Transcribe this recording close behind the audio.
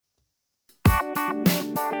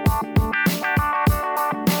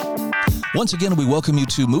Once again, we welcome you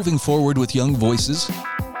to Moving Forward with Young Voices.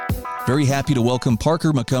 Very happy to welcome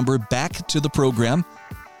Parker McCumber back to the program.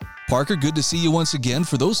 Parker, good to see you once again.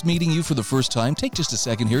 For those meeting you for the first time, take just a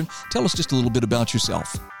second here and tell us just a little bit about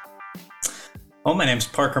yourself. Well, my name is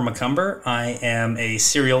Parker McCumber. I am a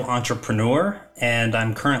serial entrepreneur, and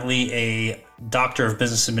I'm currently a Doctor of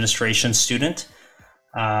Business Administration student.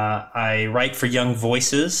 I write for Young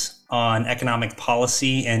Voices on economic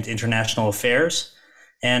policy and international affairs,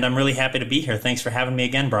 and I'm really happy to be here. Thanks for having me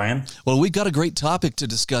again, Brian. Well, we've got a great topic to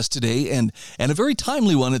discuss today, and a very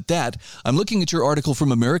timely one at that. I'm looking at your article from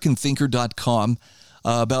AmericanThinker.com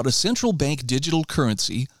about a central bank digital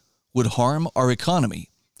currency would harm our economy.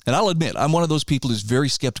 And I'll admit, I'm one of those people who's very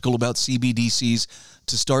skeptical about CBDCs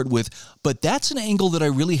to start with, but that's an angle that I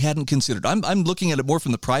really hadn't considered. I'm looking at it more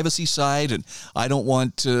from the privacy side, and I don't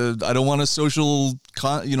want a social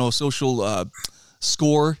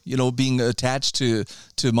score, being attached to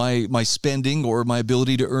my spending or my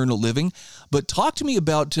ability to earn a living. But talk to me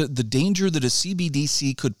about the danger that a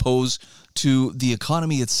CBDC could pose to the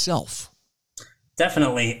economy itself.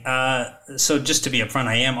 Definitely. So just to be upfront,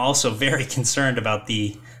 I am also very concerned about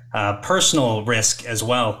the personal risk as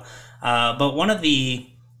well. But one of the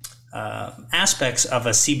aspects of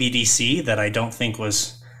a CBDC that I don't think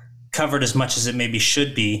was covered as much as it maybe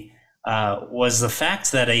should be was the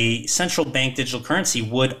fact that a central bank digital currency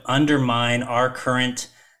would undermine our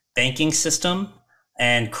current banking system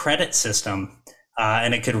and credit system.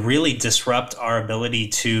 And it could really disrupt our ability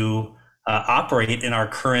to operate in our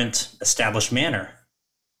current established manner.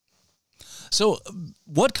 So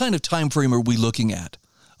what kind of time frame are we looking at?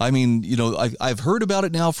 I mean, I've heard about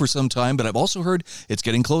it now for some time, but I've also heard it's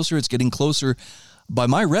getting closer. By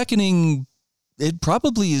my reckoning, it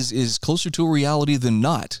probably is closer to a reality than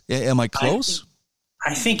not. Am I close?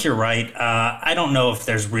 I think you're right. I don't know if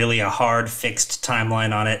there's really a hard fixed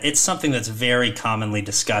timeline on it. It's something that's very commonly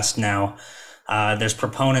discussed now. There's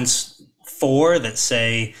proponents that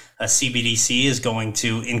say a CBDC is going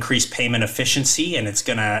to increase payment efficiency and it's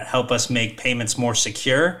going to help us make payments more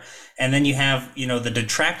secure. And then you have, the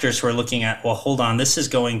detractors who are looking at, well, hold on, this is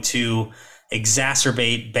going to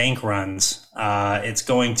exacerbate bank runs. It's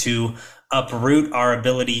going to uproot our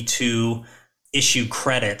ability to issue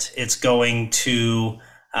credit. It's going to,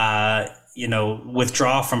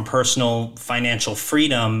 withdraw from personal financial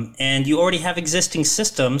freedom. And you already have existing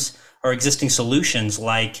systems or existing solutions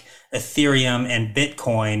like Ethereum and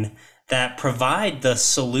Bitcoin that provide the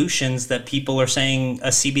solutions that people are saying a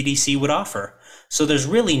CBDC would offer. So there's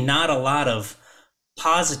really not a lot of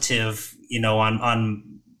positive,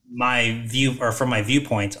 on my view or from my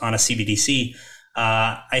viewpoint on a CBDC.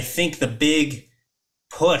 I think the big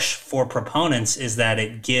push for proponents is that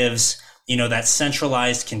it gives, that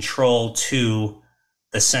centralized control to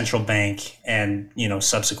the central bank and,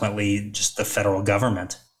 subsequently just the federal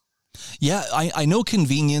government. Yeah, I know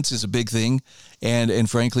convenience is a big thing. And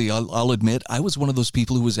frankly, I'll admit, I was one of those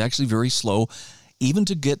people who was actually very slow, even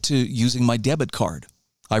to get to using my debit card.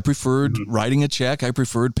 I preferred writing a check. I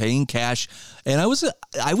preferred paying cash. And I was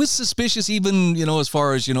suspicious even, as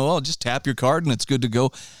far as, I'll just tap your card and it's good to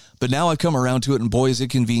go. But now I've come around to it, and boy, is it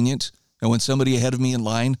convenient. And when somebody ahead of me in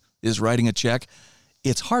line is writing a check,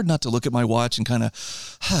 it's hard not to look at my watch and kind of,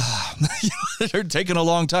 they're taking a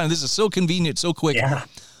long time. This is so convenient, so quick. Yeah.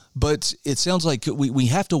 But it sounds like we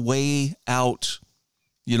have to weigh out,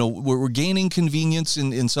 we're gaining convenience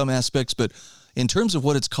in some aspects, but in terms of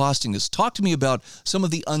what it's costing us, talk to me about some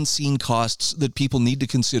of the unseen costs that people need to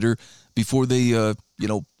consider before they,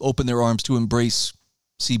 open their arms to embrace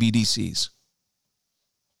CBDCs.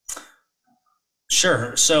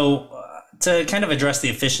 Sure. So to kind of address the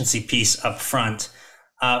efficiency piece up front,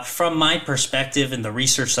 from my perspective and the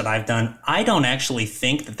research that I've done, I don't actually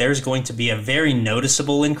think that there's going to be a very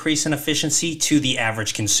noticeable increase in efficiency to the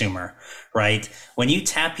average consumer, right? When you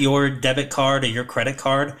tap your debit card or your credit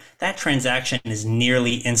card, that transaction is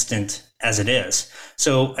nearly instant as it is.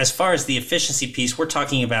 So as far as the efficiency piece, we're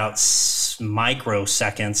talking about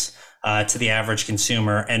microseconds to the average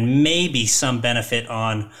consumer, and maybe some benefit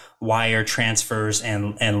on wire transfers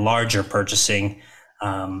and larger purchasing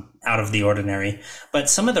out of the ordinary. But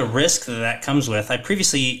some of the risk that comes with, I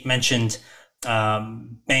previously mentioned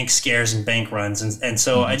bank scares and bank runs. And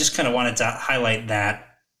so I just kind of wanted to highlight that.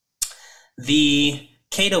 The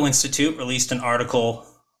Cato Institute released an article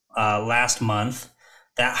last month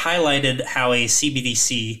that highlighted how a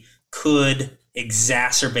CBDC could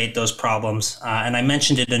exacerbate those problems. And I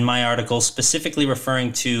mentioned it in my article, specifically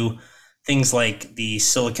referring to things like the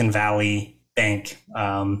Silicon Valley Bank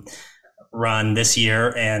run this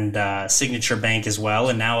year and Signature Bank as well,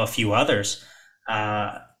 and now a few others.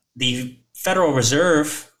 The Federal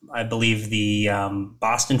Reserve, I believe the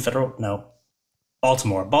Baltimore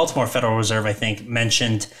Federal Reserve, I think,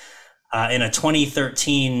 mentioned in a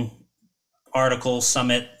 2013 article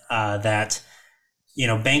summit that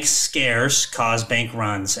bank scares cause bank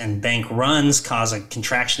runs, and bank runs cause a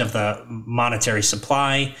contraction of the monetary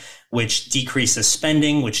supply, which decreases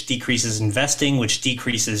spending, which decreases investing, which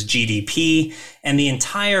decreases GDP, and the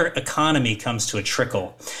entire economy comes to a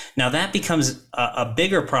trickle. Now that becomes a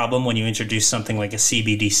bigger problem when you introduce something like a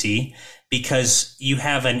CBDC, because you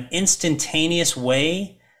have an instantaneous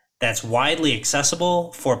way that's widely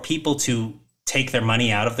accessible for people to take their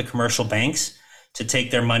money out of the commercial banks, to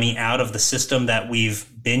take their money out of the system that we've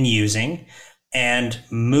been using and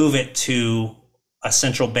move it to a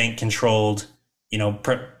central bank controlled,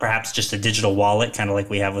 perhaps just a digital wallet, kind of like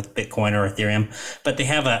we have with Bitcoin or Ethereum. But they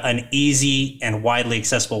have an easy and widely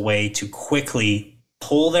accessible way to quickly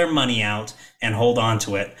pull their money out and hold on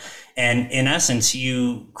to it. And in essence,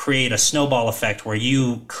 you create a snowball effect where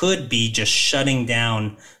you could be just shutting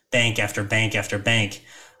down bank after bank after bank.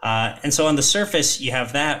 And so on the surface, you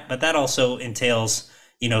have that, but that also entails,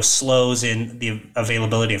 slows in the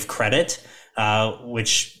availability of credit,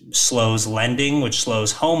 which slows lending, which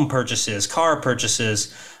slows home purchases, car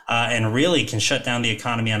purchases, and really can shut down the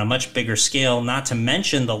economy on a much bigger scale, not to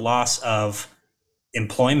mention the loss of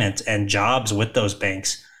employment and jobs with those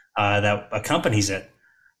banks that accompanies it.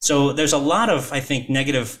 So there's a lot of, I think,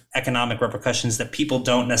 negative economic repercussions that people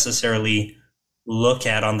don't necessarily look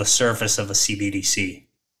at on the surface of a CBDC.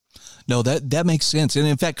 No, that makes sense. And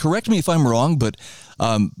in fact, correct me if I'm wrong, but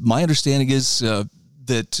my understanding is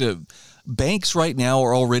that banks right now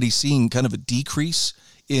are already seeing kind of a decrease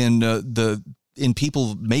in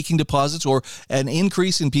people making deposits, or an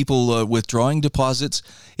increase in people withdrawing deposits.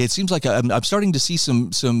 It seems like I'm starting to see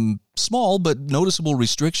some small but noticeable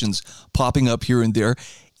restrictions popping up here and there.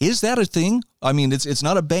 Is that a thing? I mean, it's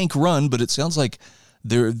not a bank run, but it sounds like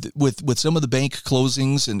there with some of the bank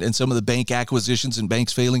closings and some of the bank acquisitions and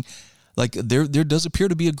banks failing, like there does appear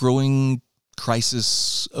to be a growing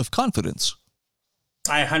crisis of confidence.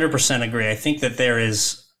 I 100% agree. I think that there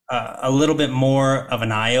is a little bit more of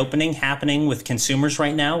an eye-opening happening with consumers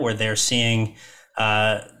right now, where they're seeing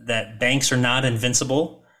that banks are not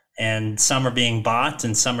invincible, and some are being bought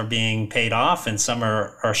and some are being paid off and some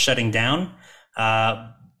are shutting down.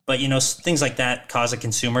 But, things like that cause a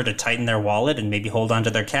consumer to tighten their wallet and maybe hold on to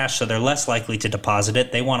their cash, so they're less likely to deposit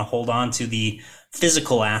it. They want to hold on to the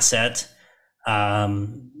physical asset,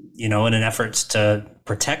 in an effort to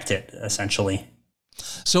protect it, essentially.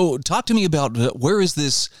 So talk to me about where is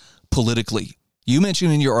this politically? You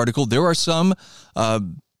mentioned in your article there are some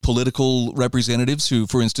political representatives who,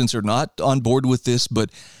 for instance, are not on board with this, but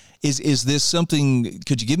is this something,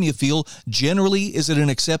 could you give me a feel? Generally, is it an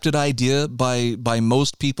accepted idea by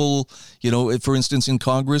most people, for instance, in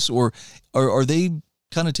Congress, or are they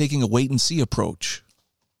kind of taking a wait-and-see approach?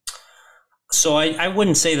 So I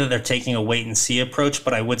wouldn't say that they're taking a wait-and-see approach,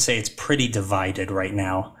 but I would say it's pretty divided right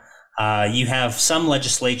now. You have some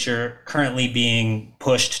legislature currently being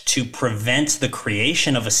pushed to prevent the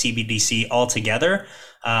creation of a CBDC altogether.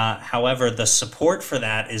 However, the support for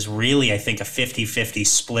that is really, I think, a 50-50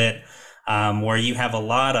 split, where you have a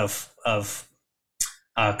lot of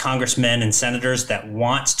congressmen and senators that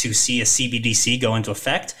want to see a CBDC go into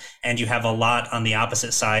effect, and you have a lot on the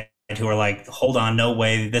opposite side who are like, hold on, no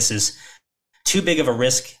way, this is too big of a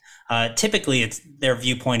risk. Typically, their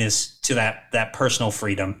viewpoint is to that personal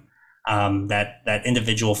freedom, that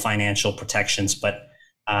individual financial protections. But,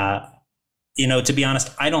 to be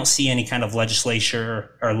honest, I don't see any kind of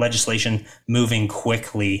legislation moving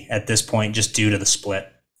quickly at this point, just due to the split.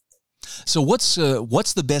 So what's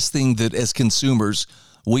the best thing that as consumers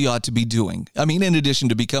we ought to be doing? I mean, in addition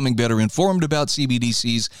to becoming better informed about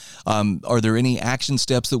CBDCs, are there any action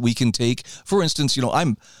steps that we can take? For instance,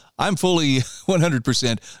 I'm fully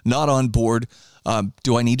 100% not on board.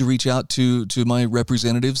 Do I need to reach out to my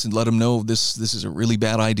representatives and let them know this is a really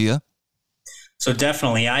bad idea? So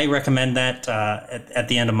definitely, I recommend that at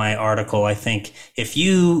the end of my article. I think if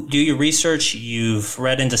you do your research, you've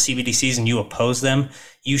read into CBDCs and you oppose them,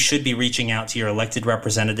 you should be reaching out to your elected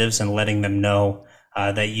representatives and letting them know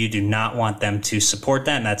that you do not want them to support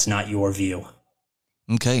that, and that's not your view.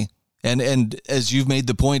 Okay. And as you've made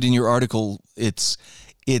the point in your article, it's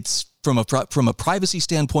from a privacy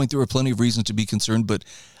standpoint, there are plenty of reasons to be concerned, but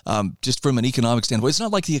just from an economic standpoint, it's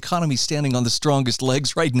not like the economy's standing on the strongest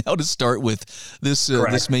legs right now to start with.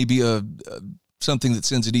 This may be something that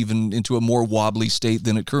sends it even into a more wobbly state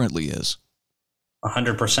than it currently is.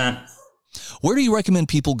 100%. Where do you recommend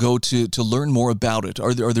people go to learn more about it?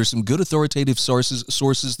 Are there some good authoritative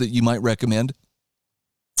sources that you might recommend?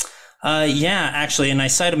 Yeah, actually, and I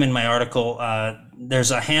cite them in my article.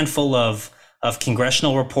 There's a handful of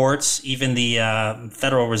congressional reports. Even the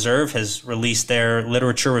Federal Reserve has released their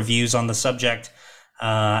literature reviews on the subject,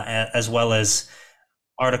 as well as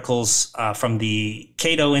articles from the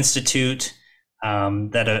Cato Institute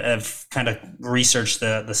that have kind of researched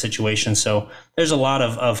the situation. So there's a lot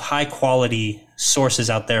of high quality sources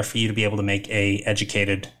out there for you to be able to make a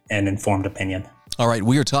educated and informed opinion. All right,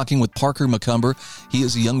 we are talking with Parker McCumber. He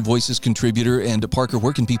is a Young Voices contributor. And Parker,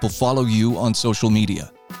 where can people follow you on social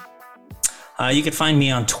media? You can find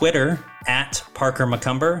me on Twitter at Parker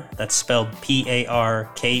McCumber. That's spelled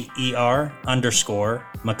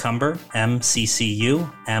PARKER_McCumber,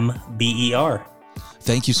 MCCUMBER.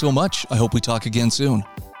 Thank you so much. I hope we talk again soon.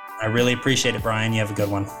 I really appreciate it, Brian. You have a good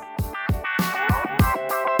one.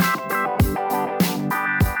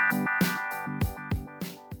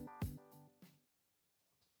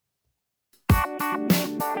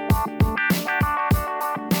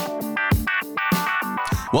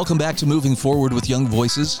 Welcome back to Moving Forward with Young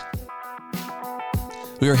Voices.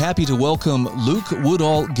 We are happy to welcome Luke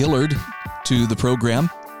Woodall-Gillard to the program.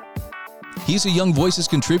 He's a Young Voices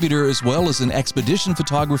contributor as well as an expedition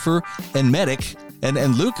photographer and medic.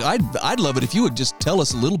 And Luke, I'd love it if you would just tell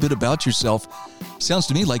us a little bit about yourself. Sounds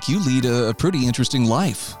to me like you lead a pretty interesting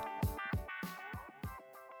life.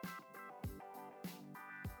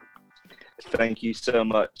 Thank you so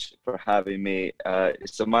much for having me.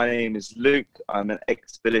 So my name is Luke. I'm an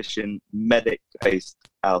expedition medic based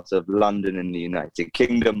out of London in the United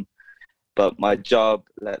Kingdom. But my job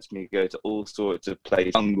lets me go to all sorts of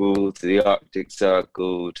places, jungle, to the Arctic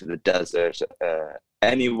Circle, to the desert,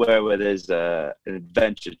 anywhere where there's an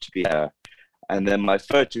adventure to be there. And then my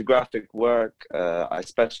photographic work, I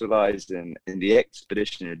specialize in the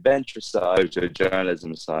expedition adventure side,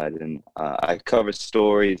 photojournalism side, and I cover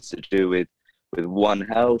stories to do with One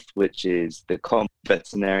Health, which is the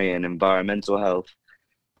veterinary and environmental health,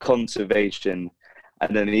 conservation,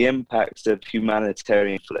 and then the impacts of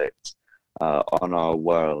humanitarian conflict on our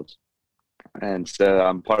world. And so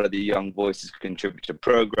I'm part of the Young Voices contributor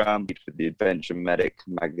program for the Adventure Medic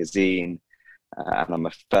magazine, and I'm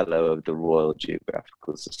a fellow of the Royal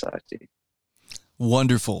Geographical Society.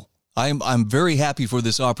 Wonderful. I'm very happy for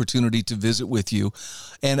this opportunity to visit with you.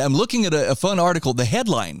 And I'm looking at a fun article. The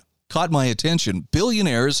headline caught my attention.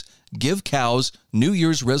 Billionaires give cows New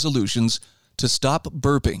Year's resolutions to stop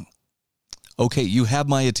burping. Okay, you have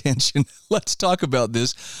my attention. Let's talk about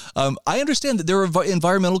this. I understand that there are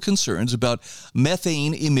environmental concerns about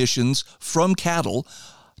methane emissions from cattle.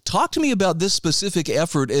 Talk to me about this specific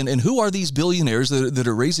effort and who are these billionaires that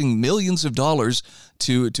are raising millions of dollars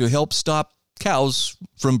to help stop cows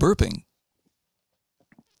from burping?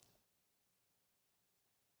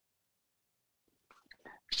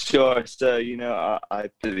 Sure. So, I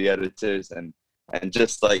did the editors and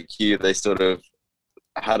just like you, they sort of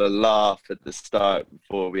had a laugh at the start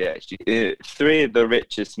before we actually, three of the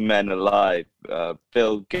richest men alive,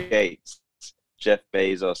 Bill Gates, Jeff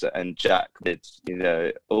Bezos, and Jack, did,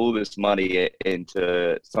 all this money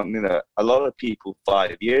into something that a lot of people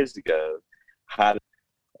 5 years ago had.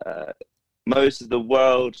 Most of the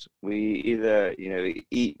world, we either,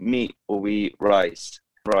 eat meat or we eat rice.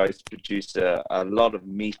 Rice produces a lot of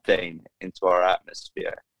methane into our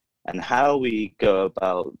atmosphere. And how we go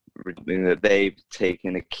about something that they've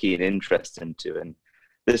taken a keen interest into. And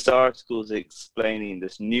this article is explaining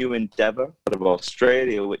this new endeavor out of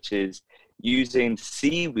Australia, which is using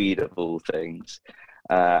seaweed of all things.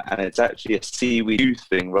 And it's actually a seaweed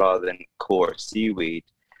thing rather than core seaweed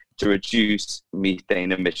to reduce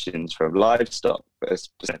methane emissions from livestock,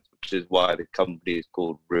 which is why the company is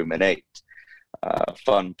called Ruminate.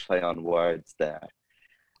 Fun play on words there.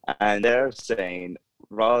 And they're saying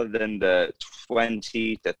rather than the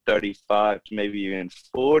 20 to 35 to maybe even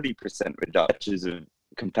 40% reductions of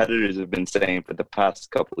competitors have been saying for the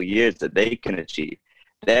past couple of years that they can achieve,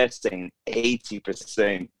 they're saying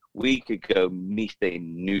 80% we could go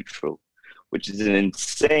methane neutral, which is an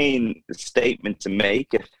insane statement to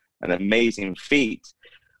make, an amazing feat.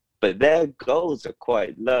 But their goals are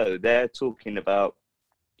quite low. They're talking about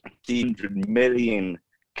 300 million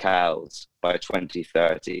cows by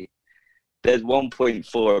 2030. There's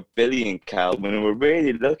 1.4 billion cows. When we're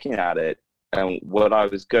really looking at it, and what I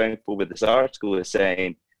was going for with this article is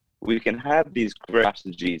saying we can have these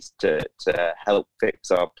strategies to help fix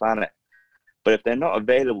our planet, but if they're not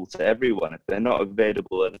available to everyone, if they're not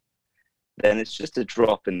available, then it's just a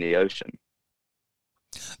drop in the ocean.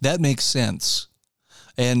 That makes sense.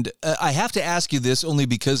 And I have to ask you this only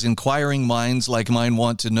because inquiring minds like mine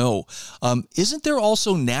want to know. Isn't there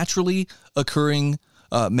also naturally occurring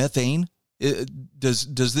methane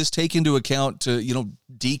Does this take into account,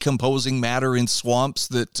 decomposing matter in swamps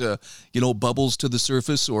that, bubbles to the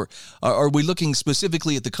surface? Or are we looking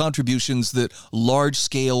specifically at the contributions that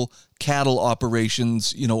large-scale cattle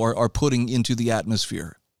operations, are putting into the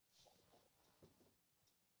atmosphere?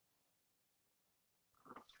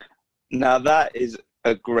 Now, that is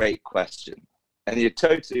a great question. And you're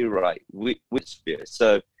totally right.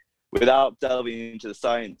 So without delving into the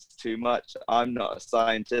science too much, I'm not a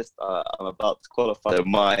scientist. I'm about to qualify. So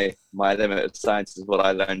my limit of science is what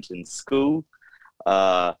I learned in school.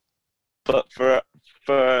 But for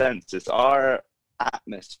instance, our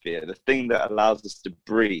atmosphere, the thing that allows us to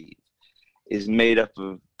breathe, is made up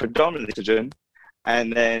of predominantly oxygen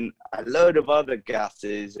and then a load of other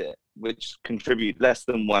gases which contribute less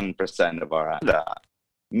than 1% of our atmosphere.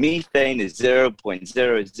 Methane is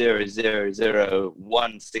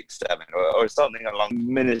 0.0000167 or something along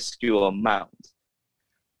minuscule amount.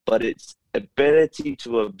 But its ability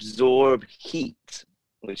to absorb heat,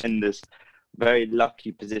 which in this very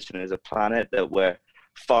lucky position as a planet that we're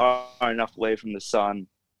far enough away from the sun,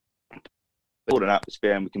 an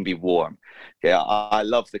atmosphere, and we can be warm. Okay, I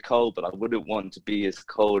love the cold, but I wouldn't want to be as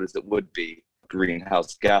cold as it would be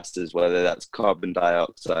greenhouse gases, whether that's carbon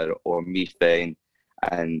dioxide or methane,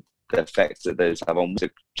 and the effects that those have on to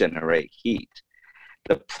generate heat.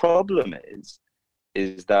 The problem is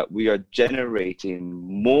that we are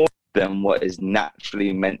generating more than what is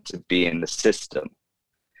naturally meant to be in the system.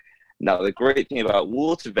 Now, the great thing about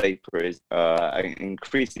water vapor is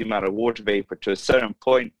increase the amount of water vapor to a certain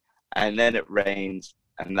point, and then it rains,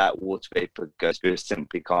 and that water vapor goes, we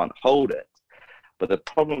simply can't hold it. But the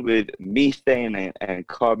problem with methane and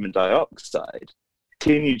carbon dioxide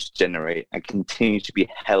continue to generate and continue to be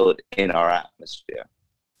held in our atmosphere.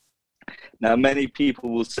 Now, many people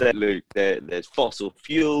will say, look, there's fossil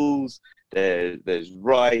fuels, there's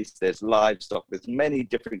rice, there's livestock, there's many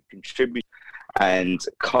different contributors, and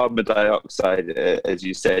carbon dioxide, as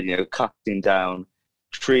you said, cutting down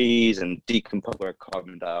trees and decompose where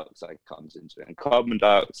carbon dioxide comes into it. And carbon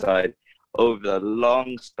dioxide, over the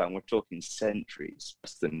long span, we're talking centuries,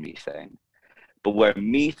 less than methane. But where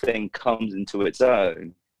methane comes into its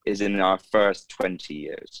own is in our first 20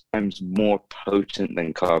 years, times more potent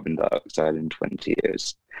than carbon dioxide in 20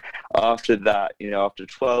 years. After that, after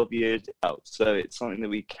 12 years out, so it's something that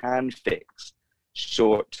we can fix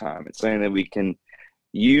short term. It's something that we can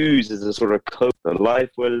use as a sort of code, the life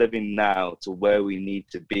we're living now to where we need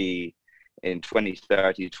to be in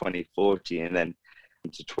 2030, 2040, and then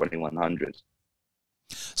to 2100.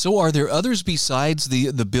 So are there others besides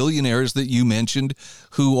the billionaires that you mentioned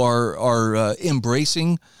who are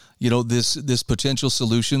embracing, this potential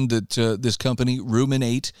solution that this company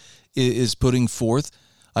Ruminate is putting forth?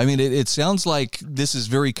 I mean, it sounds like this is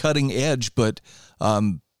very cutting edge, but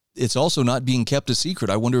it's also not being kept a secret.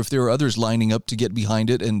 I wonder if there are others lining up to get behind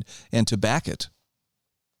it and to back it.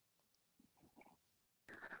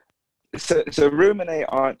 So Ruminate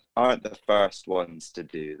aren't the first ones to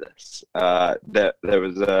do this. There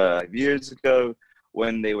was years ago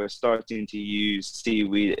when they were starting to use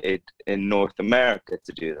seaweed in North America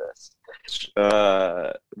to do this.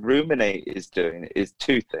 Ruminate is doing is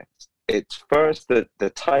two things. It's first the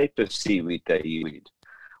type of seaweed they use,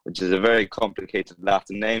 which is a very complicated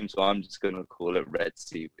Latin name, so I'm just going to call it red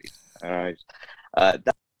seaweed. All right,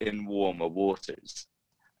 that's in warmer waters,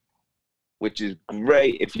 which is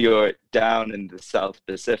great if you're down in the South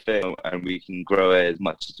Pacific and we can grow it as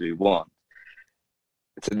much as we want.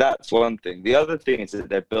 So that's one thing. The other thing is that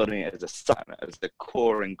they're building it as the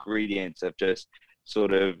core ingredients of just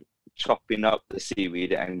sort of chopping up the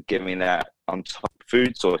seaweed and giving that on top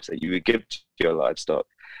food source that you would give to your livestock.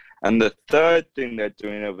 And the third thing they're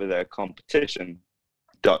doing over their competition,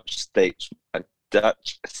 Dutch State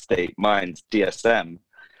Mines, DSM,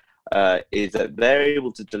 is that they're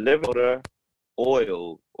able to deliver water,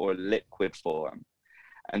 oil, or liquid form.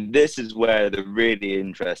 And this is where the really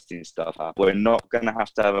interesting stuff happens. We're not going to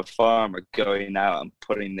have a farmer going out and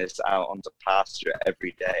putting this out onto pasture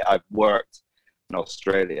every day. I've worked in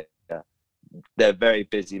Australia. They're very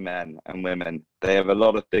busy men and women. They have a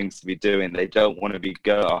lot of things to be doing. They don't want to be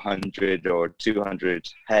going 100 or 200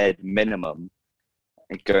 head minimum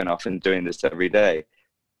and going off and doing this every day.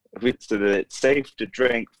 So that it's safe to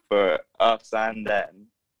drink for us and them,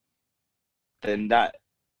 then that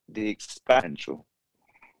the expansion.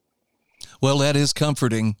 Well, that is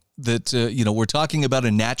comforting that, we're talking about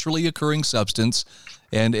a naturally occurring substance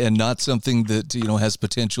and not something that, has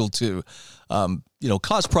potential to,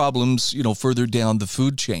 cause problems, further down the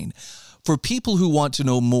food chain. For people who want to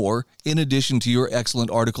know more, in addition to your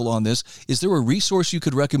excellent article on this, is there a resource you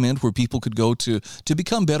could recommend where people could go to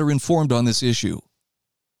become better informed on this issue?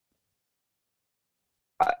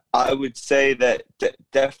 I would say that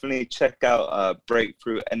definitely check out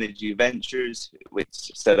Breakthrough Energy Ventures, which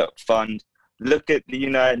set up fund. Look at the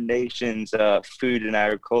United Nations Food and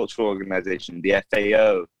Agriculture Organization, the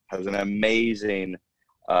FAO, has an amazing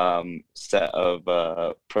set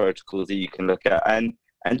of protocols that you can look at.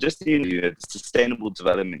 And just the Sustainable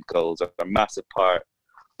Development Goals are a massive part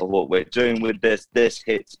of what we're doing with this. This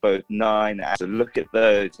hits both 9. So look at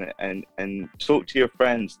those and talk to your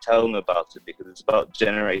friends, tell them about it, because it's about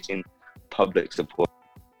generating public support.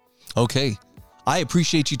 Okay. I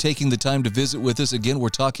appreciate you taking the time to visit with us. Again, we're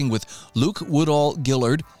talking with Luke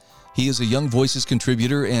Woodall-Gillard. He is a Young Voices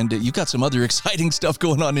contributor, and you've got some other exciting stuff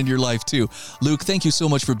going on in your life, too. Luke, thank you so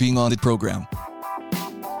much for being on the program.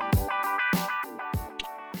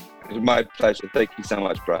 It was my pleasure. Thank you so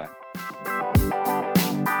much, Brian.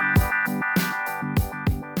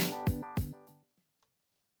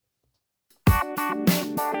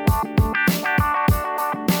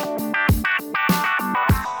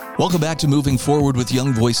 Welcome back to Moving Forward with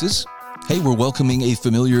Young Voices. Hey, we're welcoming a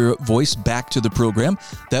familiar voice back to the program.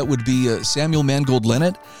 That would be Samuel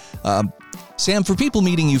Mangold-Lenett. Sam, for people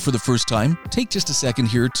meeting you for the first time, take just a second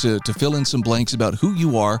here to fill in some blanks about who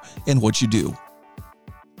you are and what you do.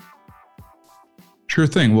 Sure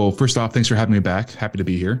thing. Well, first off, thanks for having me back. Happy to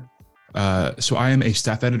be here. So I am a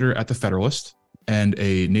staff editor at The Federalist and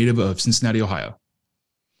a native of Cincinnati, Ohio.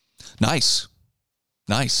 Nice.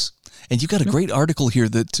 And you got a great article here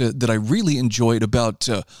that I really enjoyed about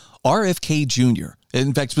RFK Jr.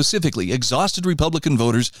 In fact, specifically, exhausted Republican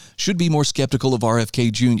voters should be more skeptical of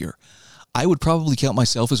RFK Jr. I would probably count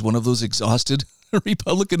myself as one of those exhausted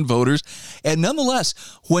Republican voters. And nonetheless,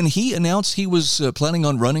 when he announced he was planning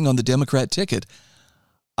on running on the Democrat ticket,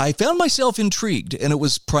 I found myself intrigued, and it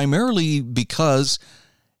was primarily because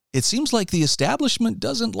it seems like the establishment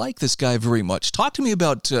doesn't like this guy very much. Talk to me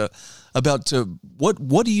about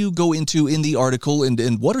what do you go into in the article,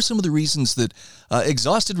 and what are some of the reasons that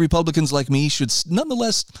exhausted Republicans like me should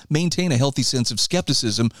nonetheless maintain a healthy sense of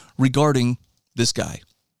skepticism regarding this guy?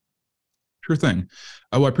 Sure thing.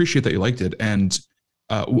 I appreciate that you liked it. And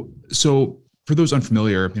so for those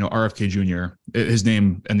unfamiliar, RFK Jr., his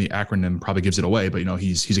name and the acronym probably gives it away, but,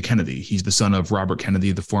 he's a Kennedy. He's the son of Robert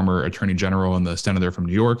Kennedy, the former attorney general and the senator from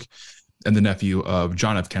New York, and the nephew of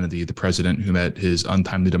John F. Kennedy, the president who met his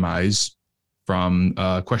untimely demise from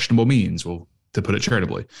questionable means, well, to put it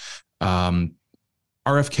charitably.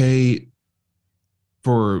 RFK,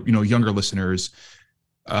 for younger listeners,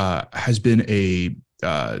 has been a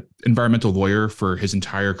environmental lawyer for his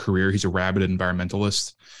entire career. He's a rabid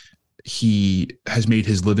environmentalist. He has made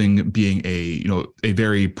his living being a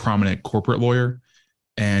very prominent corporate lawyer,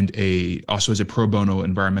 and also as a pro bono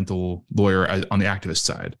environmental lawyer on the activist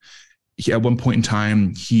side. At one point in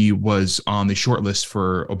time, he was on the short list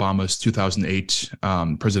for Obama's 2008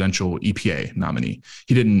 presidential EPA nominee.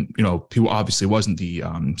 He didn't, he obviously wasn't the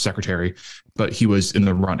secretary, but he was in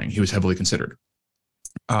the running. He was heavily considered.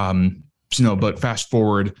 But fast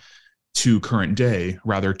forward to current day,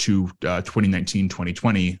 rather to 2019,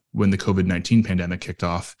 2020, when the COVID-19 pandemic kicked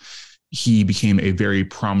off, he became a very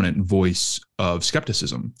prominent voice of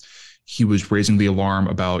skepticism. He was raising the alarm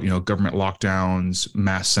about, government lockdowns,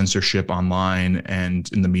 mass censorship online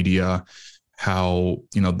and in the media, how,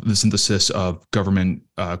 the synthesis of government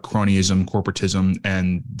cronyism, corporatism,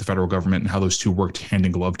 and the federal government, and how those two worked hand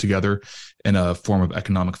in glove together in a form of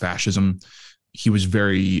economic fascism. He was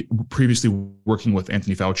previously working with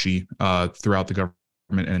Anthony Fauci throughout the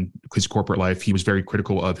government and his corporate life. He was very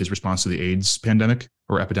critical of his response to the AIDS pandemic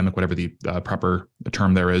or epidemic, whatever the proper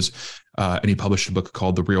term there is. And he published a book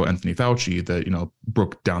called The Real Anthony Fauci that,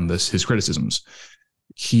 broke down his criticisms.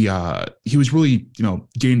 He was really,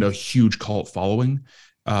 gained a huge cult following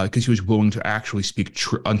because he was willing to actually speak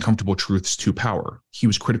uncomfortable truths to power. He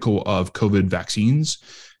was critical of COVID vaccines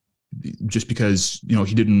just because,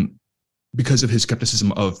 he didn't, because of his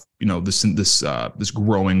skepticism of this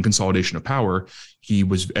growing consolidation of power,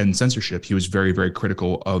 and censorship, he was very, very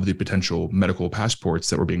critical of the potential medical passports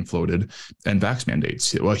that were being floated and vax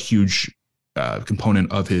mandates. A huge component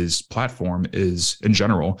of his platform is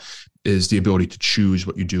the ability to choose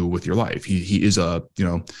what you do with your life. He is I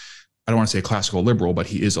don't want to say a classical liberal, but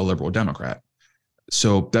he is a liberal Democrat.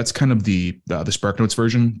 So that's kind of the SparkNotes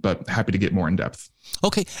version, but happy to get more in depth.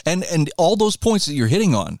 Okay, and all those points that you're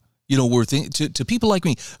hitting on, we're to people like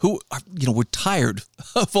me who are, we're tired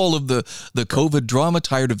of all of the COVID drama,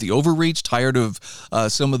 tired of the overreach, tired of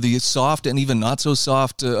some of the soft and even not so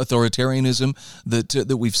soft authoritarianism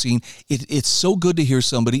that we've seen. It's so good to hear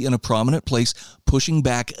somebody in a prominent place pushing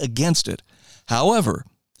back against it. However,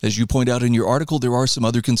 as you point out in your article, there are some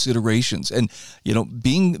other considerations. And,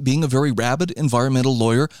 being a very rabid environmental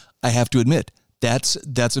lawyer, I have to admit, that's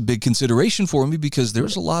a big consideration for me, because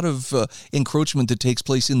there's a lot of encroachment that takes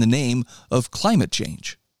place in the name of climate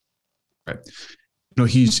change. Right.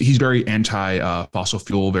 He's very anti-fossil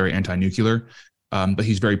fuel, very anti-nuclear, but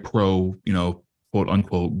he's very pro, quote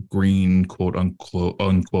unquote, green, quote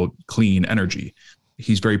unquote, clean energy.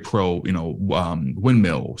 He's very pro,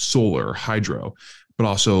 windmill, solar, hydro, but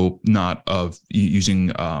also not of using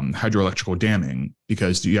hydroelectrical damming,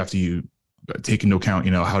 because you have to take into account,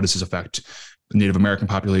 how does this affect Native American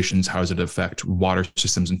populations? How does it affect water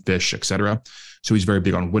systems and fish, et cetera? So he's very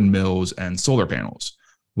big on windmills and solar panels.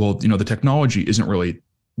 Well, the technology isn't really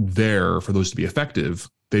there for those to be effective.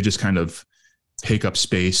 They just kind of take up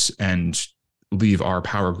space and leave our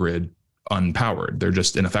power grid unpowered. They're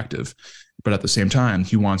just ineffective. But at the same time,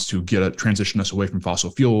 he wants to transition us away from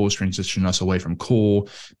fossil fuels, transition us away from coal,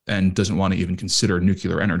 and doesn't want to even consider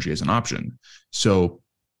nuclear energy as an option. So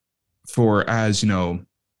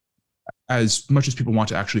as much as people want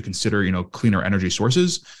to actually consider, cleaner energy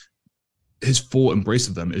sources, his full embrace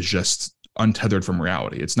of them is just untethered from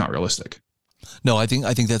reality. It's not realistic. No, I think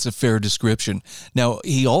that's a fair description. Now,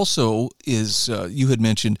 he also is, you had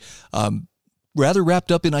mentioned, rather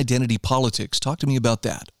wrapped up in identity politics. Talk to me about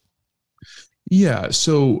that. Yeah.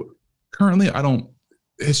 So currently,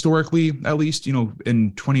 historically, at least,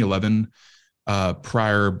 in 2011,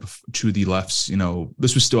 prior to the left's,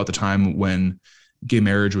 this was still at the time when gay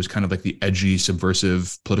marriage was kind of like the edgy,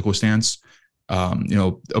 subversive political stance.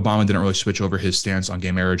 Obama didn't really switch over his stance on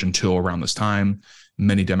gay marriage until around this time.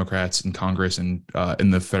 Many Democrats in Congress and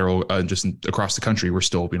in the federal, across the country, were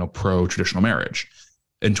still, pro traditional marriage.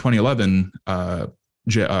 In 2011,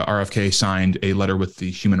 RFK signed a letter with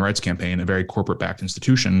the Human Rights Campaign, a very corporate-backed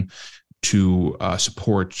institution, to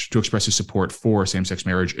express his support for same-sex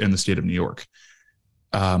marriage in the state of New York.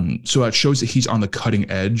 So that shows that he's on the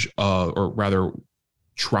cutting edge, or rather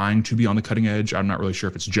trying to be on the cutting edge. I'm not really sure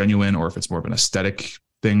if it's genuine or if it's more of an aesthetic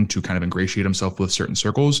thing to kind of ingratiate himself with certain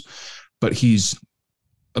circles, but he's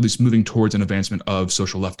at least moving towards an advancement of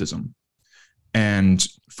social leftism. And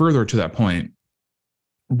further to that point,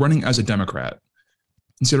 running as a Democrat,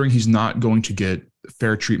 considering he's not going to get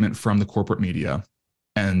fair treatment from the corporate media,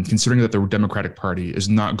 and considering that the Democratic Party is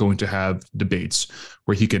not going to have debates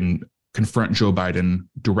where he can confront Joe Biden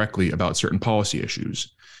directly about certain policy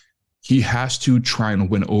issues, he has to try and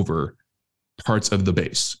win over parts of the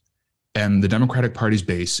base. And the Democratic Party's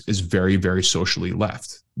base is very, very socially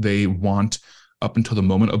left. They want, up until the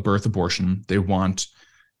moment of birth, abortion. They want,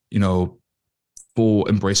 full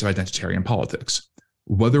embrace of identitarian politics.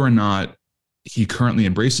 Whether or not he currently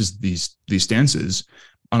embraces these stances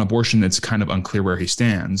on abortion, it's kind of unclear where he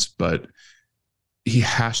stands, but he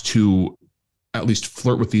has to at least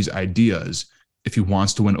flirt with these ideas if he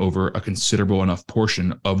wants to win over a considerable enough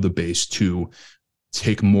portion of the base to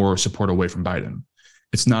take more support away from Biden.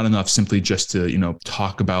 It's not enough simply just to,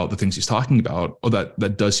 talk about the things he's talking about, or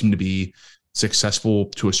that does seem to be successful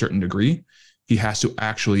to a certain degree. He has to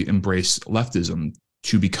actually embrace leftism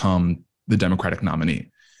to become the Democratic nominee.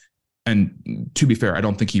 And to be fair, I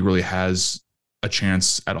don't think he really has a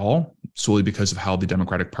chance at all, solely because of how the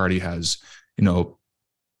Democratic Party has,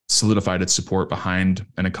 solidified its support behind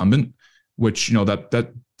an incumbent, which,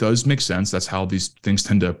 that does make sense. That's how these things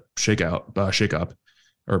tend to shape up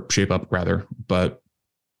rather. But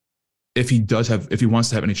if he wants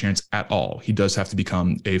to have any chance at all, he does have to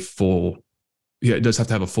become it does have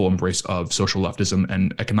to have a full embrace of social leftism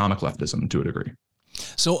and economic leftism to a degree.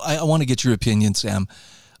 So I want to get your opinion, Sam.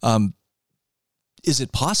 Is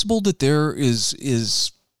it possible that there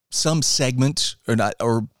is some segment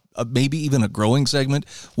or maybe even a growing segment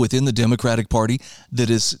within the Democratic Party that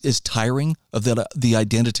is tiring of the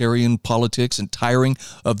identitarian politics and tiring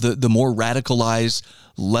of the more radicalized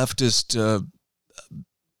leftist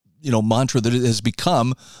mantra that it has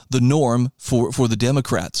become the norm for the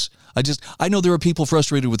Democrats? I know there are people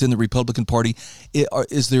frustrated within the Republican Party.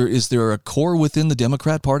 Is there a core within the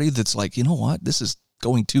Democrat Party that's like, you know what, this is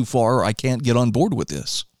going too far, I can't get on board with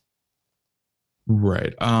this?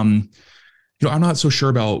 Right. I'm not so sure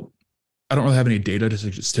about, I don't really have any data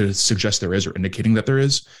to suggest there is or indicating that there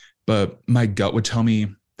is, but my gut would tell me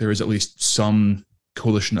there is at least some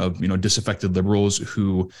coalition of, disaffected liberals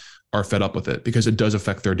who are fed up with it because it does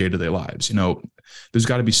affect their day-to-day lives. There's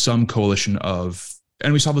got to be some coalition of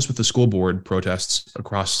and we saw this with the school board protests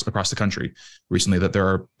across the country recently, that there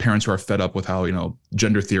are parents who are fed up with how,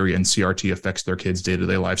 gender theory and CRT affects their kids'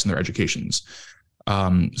 day-to-day lives and their educations.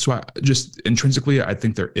 So I just intrinsically, I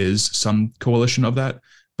think there is some coalition of that,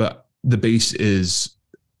 but the base is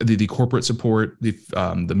the corporate support,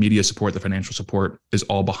 the media support, the financial support is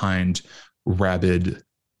all behind rabid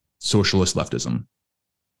socialist leftism.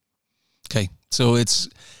 Okay. So it's,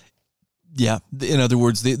 yeah, in other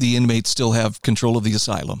words, the inmates still have control of the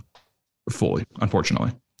asylum. Fully,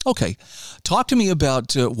 unfortunately. Okay. Talk to me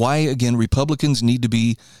about why, again, Republicans need to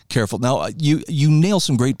be careful. Now, you nail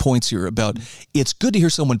some great points here about it's good to hear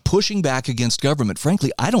someone pushing back against government.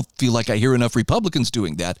 Frankly, I don't feel like I hear enough Republicans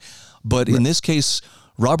doing that. But in this case,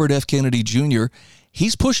 Robert F. Kennedy Jr.,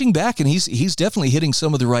 he's pushing back, and he's definitely hitting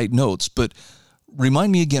some of the right notes. But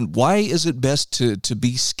remind me again, why is it best to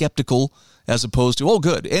be skeptical as opposed to, oh,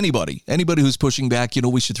 good, anybody who's pushing back,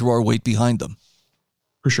 we should throw our weight behind them?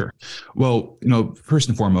 For sure. Well, first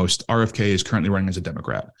and foremost, RFK is currently running as a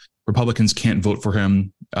Democrat. Republicans can't vote for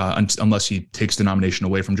him unless he takes the nomination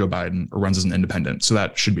away from Joe Biden or runs as an independent. So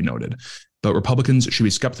that should be noted. But Republicans should be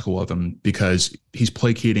skeptical of him because he's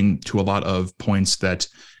placating to a lot of points that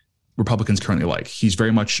Republicans currently like. He's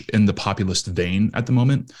very much in the populist vein at the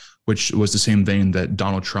moment, which was the same vein that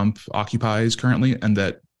Donald Trump occupies currently and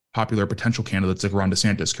that popular potential candidates like Ron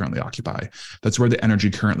DeSantis currently occupy. That's where the energy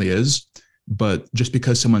currently is. But just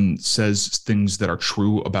because someone says things that are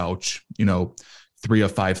true about, 3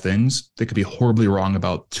 of 5 things, they could be horribly wrong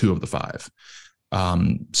about 2 of the 5.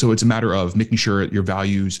 So it's a matter of making sure your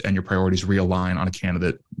values and your priorities realign on a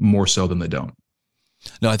candidate more so than they don't.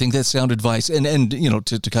 No, I think that's sound advice. And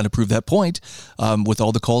to kind of prove that point, with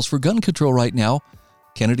all the calls for gun control right now,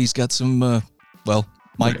 Kennedy's got some,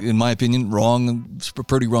 in my opinion,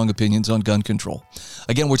 pretty wrong opinions on gun control.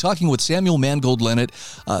 Again, we're talking with Samuel Mangold-Lenat.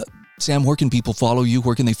 Sam, where can people follow you?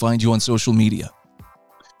 Where can they find you on social media?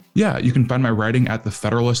 Yeah, you can find my writing at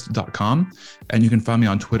thefederalist.com, and you can find me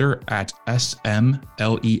on Twitter at SMLENETT.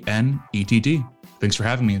 Thanks for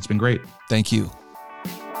having me. It's been great. Thank you.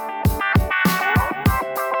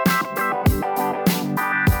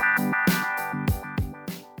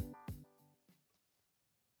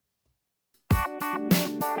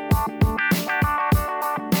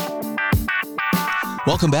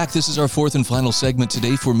 Welcome back. This is our 4th and final segment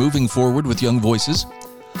today for Moving Forward with Young Voices.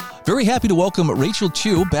 Very happy to welcome Rachel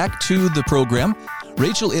Chu back to the program.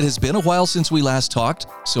 Rachel, it has been a while since we last talked,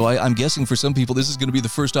 so I'm guessing for some people this is going to be the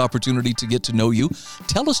first opportunity to get to know you.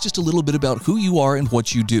 Tell us just a little bit about who you are and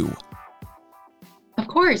what you do. Of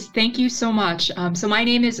course. Thank you so much. So my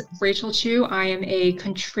name is Rachel Chu. I am a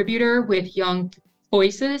contributor with Young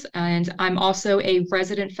Voices, and I'm also a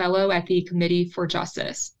resident fellow at the Committee for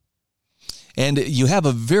Justice. And you have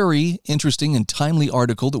a very interesting and timely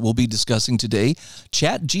article that we'll be discussing today.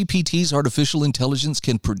 ChatGPT's artificial intelligence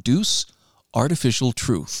can produce artificial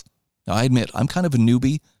truth. Now, I admit I'm kind of a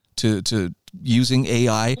newbie to using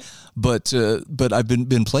AI, but I've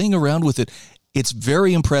been playing around with it. It's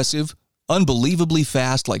very impressive, unbelievably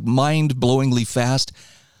fast, like mind-blowingly fast.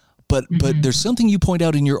 But there's something you point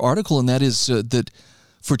out in your article, and that is that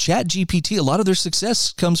for ChatGPT, a lot of their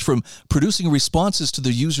success comes from producing responses to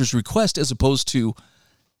the user's request as opposed to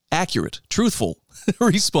accurate, truthful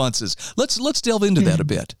responses. Let's delve into that a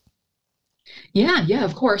bit. Yeah,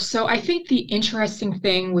 of course. So I think the interesting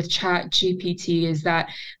thing with ChatGPT is that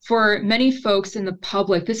for many folks in the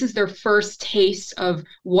public, this is their first taste of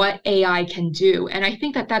what AI can do. And I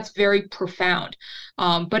think that that's very profound.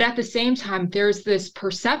 But at the same time, there's this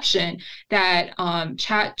perception that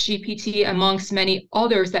ChatGPT, amongst many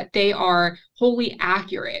others, that they are wholly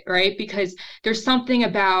accurate, right? Because there's something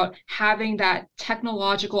about having that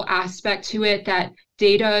technological aspect to it, that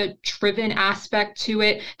data-driven aspect to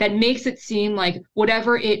it, that makes it seem like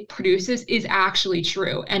whatever it produces is actually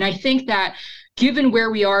true. And I think that given where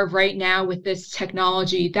we are right now with this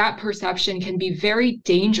technology, that perception can be very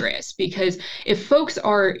dangerous, because if folks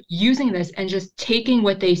are using this and just taking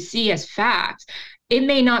what they see as fact, it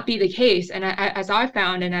may not be the case. And as I've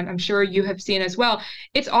found, and I'm sure you have seen as well,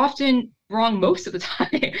 it's often wrong most of the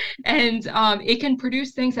time. And it can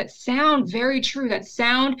produce things that sound very true, that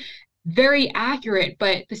sound very accurate,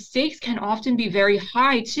 but the stakes can often be very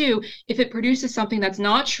high too if it produces something that's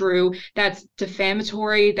not true, that's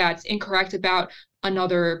defamatory, that's incorrect about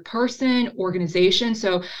another person, organization.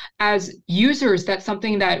 So as users, that's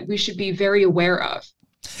something that we should be very aware of.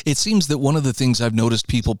 It seems that one of the things I've noticed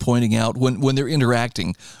people pointing out when they're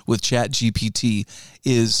interacting with ChatGPT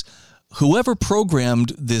is whoever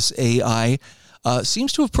programmed this AI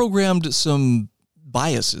seems to have programmed some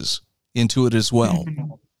biases into it as well.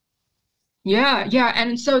 Yeah.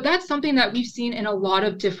 And so that's something that we've seen in a lot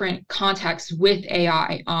of different contexts with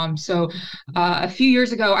AI. A few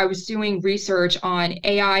years ago, I was doing research on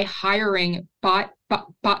AI hiring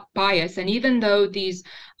bias. And even though these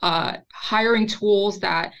hiring tools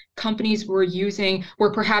that companies were using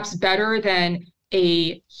were perhaps better than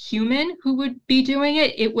a human who would be doing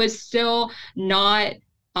it, it was still not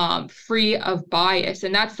free of bias.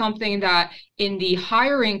 And that's something that in the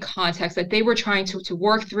hiring context that they were trying to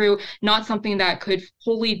work through, not something that could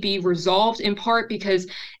fully be resolved, in part because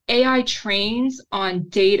AI trains on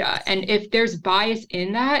data. And if there's bias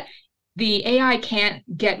in that, the AI can't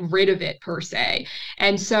get rid of it per se.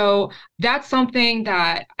 And so that's something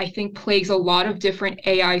that I think plagues a lot of different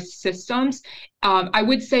AI systems. I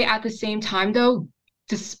would say at the same time, though,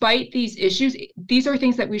 despite these issues, these are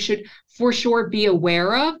things that we should for sure be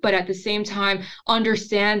aware of, but at the same time,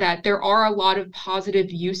 understand that there are a lot of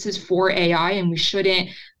positive uses for AI and we shouldn't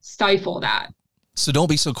stifle that. So don't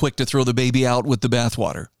be so quick to throw the baby out with the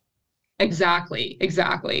bathwater. Exactly.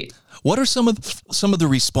 What are some of the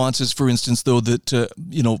responses, for instance, though, that,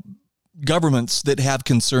 governments that have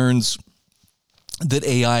concerns that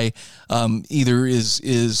AI either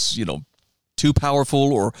is too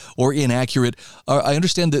powerful or inaccurate? I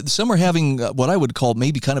understand that some are having what I would call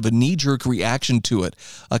maybe kind of a knee-jerk reaction to it.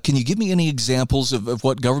 Can you give me any examples of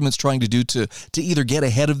what government's trying to do to either get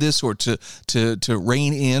ahead of this or to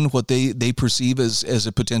rein in what they perceive as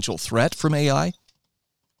a potential threat from AI?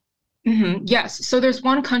 Mm-hmm. Yes. So there's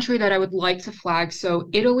one country that I would like to flag. So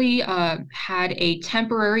Italy had a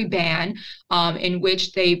temporary ban in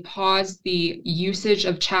which they paused the usage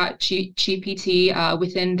of ChatGPT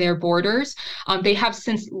within their borders. They have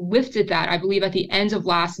since lifted that, I believe, at the end of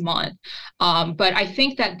last month. But I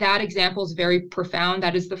think that example is very profound.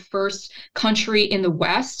 That is the first country in the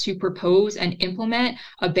West to propose and implement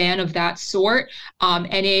a ban of that sort.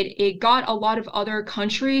 And it got a lot of other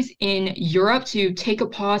countries in Europe to take a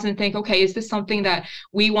pause and think, okay, is this something that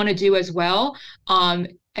we want to do as well?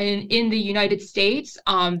 And in the United States,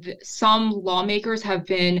 some lawmakers have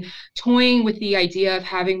been toying with the idea of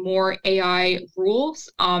having more AI rules.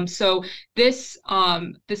 So this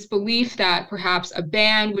belief that perhaps a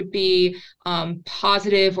ban would be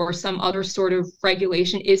positive or some other sort of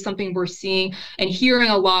regulation is something we're seeing and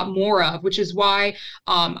hearing a lot more of, which is why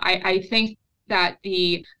I think that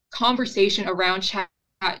the conversation around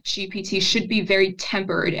ChatGPT should be very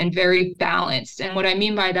tempered and very balanced. And what I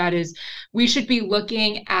mean by that is we should be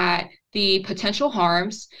looking at the potential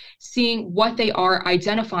harms, seeing what they are,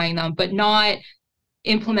 identifying them, but not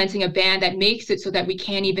implementing a ban that makes it so that we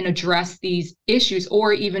can't even address these issues,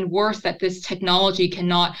 or even worse, that this technology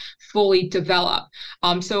cannot fully develop.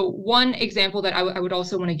 So one example that I would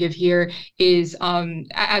also want to give here is,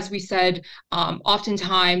 as we said,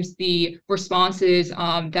 oftentimes the responses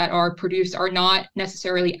that are produced are not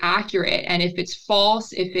necessarily accurate. And if it's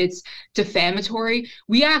false, if it's defamatory,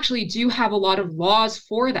 we actually do have a lot of laws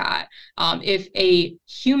for that. If a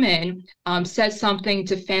human says something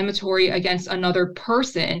defamatory against another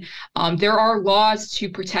person, there are laws to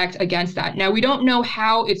protect against that. Now, we don't know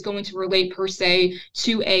how it's going to relate per se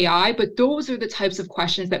to AI, but those are the types of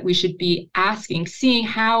questions that we should be asking, seeing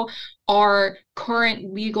how our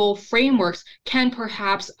current legal frameworks can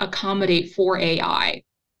perhaps accommodate for AI.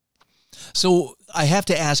 So I have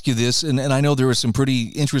to ask you this, and I know there are some pretty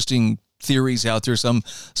interesting theories out there, some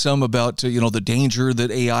about the danger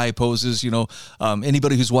that AI poses.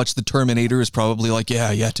 Anybody who's watched The Terminator is probably like,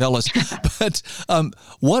 yeah, tell us. But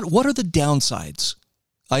what are the downsides?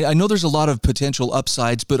 I know there's a lot of potential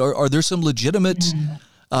upsides, but are there some legitimate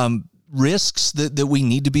risks that we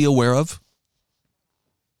need to be aware of?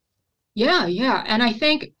 Yeah. And I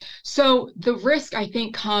think, so the risk, I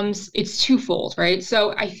think, it's twofold, right?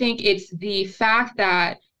 So I think it's the fact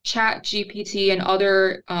that ChatGPT and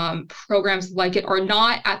other programs like it are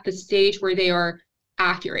not at the stage where they are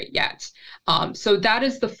accurate yet. So that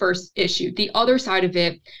is the first issue. The other side of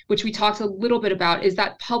it, which we talked a little bit about, is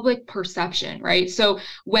that public perception, right? So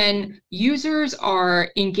when users are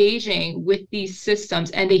engaging with these systems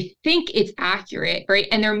and they think it's accurate, right?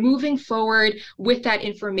 And they're moving forward with that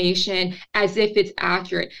information as if it's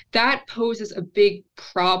accurate, that poses a big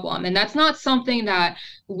problem. And that's not something that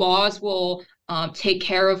laws will take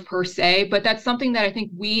care of per se, but that's something that I think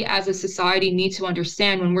we as a society need to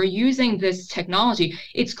understand when we're using this technology.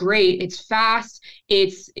 It's great, it's fast,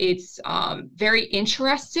 it's very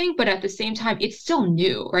interesting, but at the same time, it's still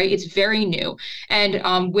new, right? It's very new. And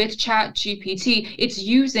with ChatGPT, it's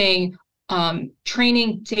using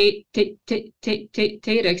training data,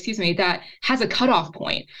 that has a cutoff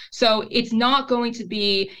point. So it's not going to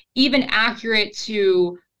be even accurate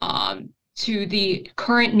to to the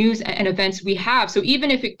current news and events we have. So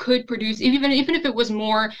even if it could produce, even if it was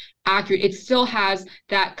more accurate, it still has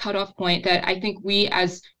that cutoff point that I think we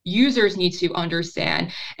as users need to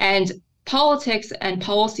understand. And politics and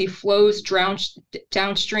policy flows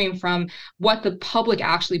downstream from what the public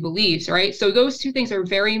actually believes, right? So those two things are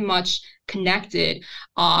very much connected.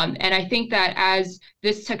 And I think that as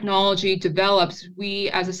this technology develops, we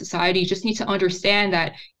as a society just need to understand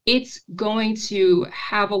that it's going to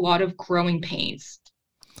have a lot of growing pains.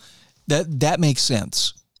 That makes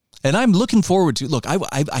sense. And I'm looking forward to, look,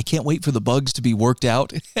 I can't wait for the bugs to be worked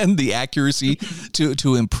out and the accuracy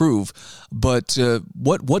to improve. But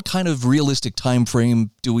what kind of realistic time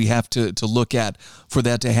frame do we have to look at for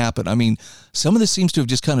that to happen? I mean, some of this seems to have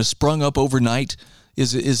just kind of sprung up overnight.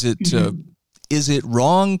 Is it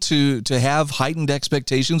wrong to have heightened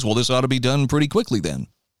expectations? Well, this ought to be done pretty quickly then.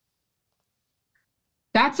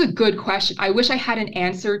 That's a good question. I wish I had an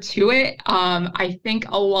answer to it. I think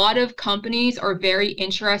a lot of companies are very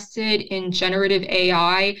interested in generative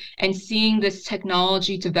AI and seeing this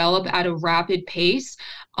technology develop at a rapid pace.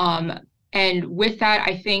 And with that,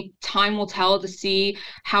 I think time will tell to see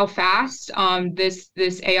how fast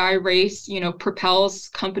this AI race, propels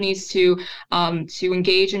companies to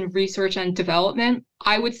engage in research and development.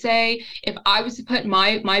 I would say if I was to put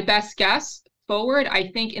my best guess forward,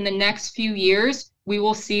 I think in the next few years, we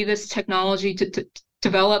will see this technology to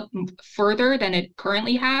develop further than it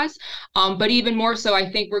currently has. But even more so, I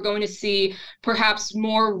think we're going to see perhaps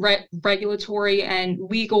more regulatory and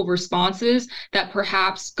legal responses that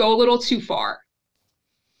perhaps go a little too far.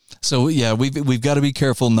 So yeah, we've got to be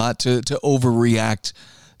careful not to overreact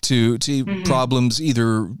to problems,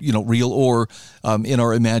 either real or in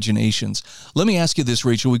our imaginations. Let me ask you this,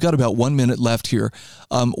 Rachel. We've got about 1 minute left here.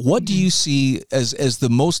 What do you see as the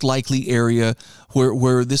most likely area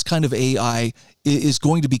where this kind of AI is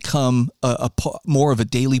going to become more of a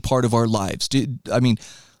daily part of our lives? I mean,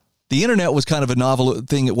 the internet was kind of a novel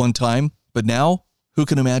thing at one time, but now who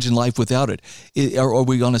can imagine life without it? Are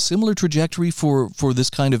we on a similar trajectory for this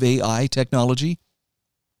kind of AI technology?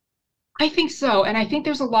 I think so. And I think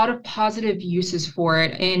there's a lot of positive uses for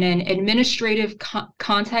it. In an administrative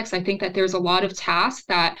context, I think that there's a lot of tasks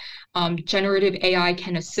that generative AI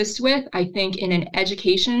can assist with. I think in an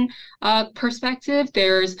education perspective,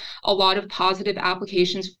 there's a lot of positive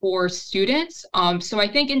applications for students. So I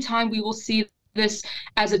think in time, we will see this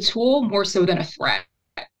as a tool more so than a threat.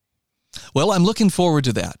 Well, I'm looking forward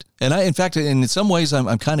to that. And in fact, in some ways,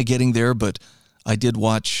 I'm kind of getting there, but I did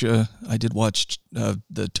watch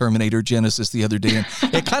the Terminator Genesis the other day, and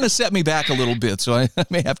it kind of set me back a little bit. So I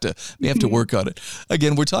may have to work on it.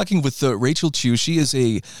 Again, we're talking with Rachel Chu. She is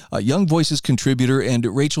a Young Voices contributor. And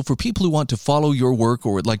Rachel, for people who want to follow your work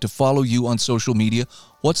or would like to follow you on social media,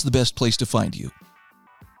 what's the best place to find you?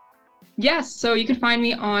 Yes, so you can find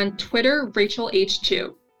me on Twitter, Rachel H.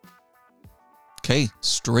 Chu. Okay,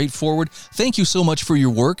 straightforward. Thank you so much for your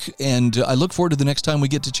work, and I look forward to the next time we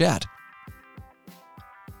get to chat.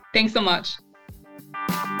 Thanks so much.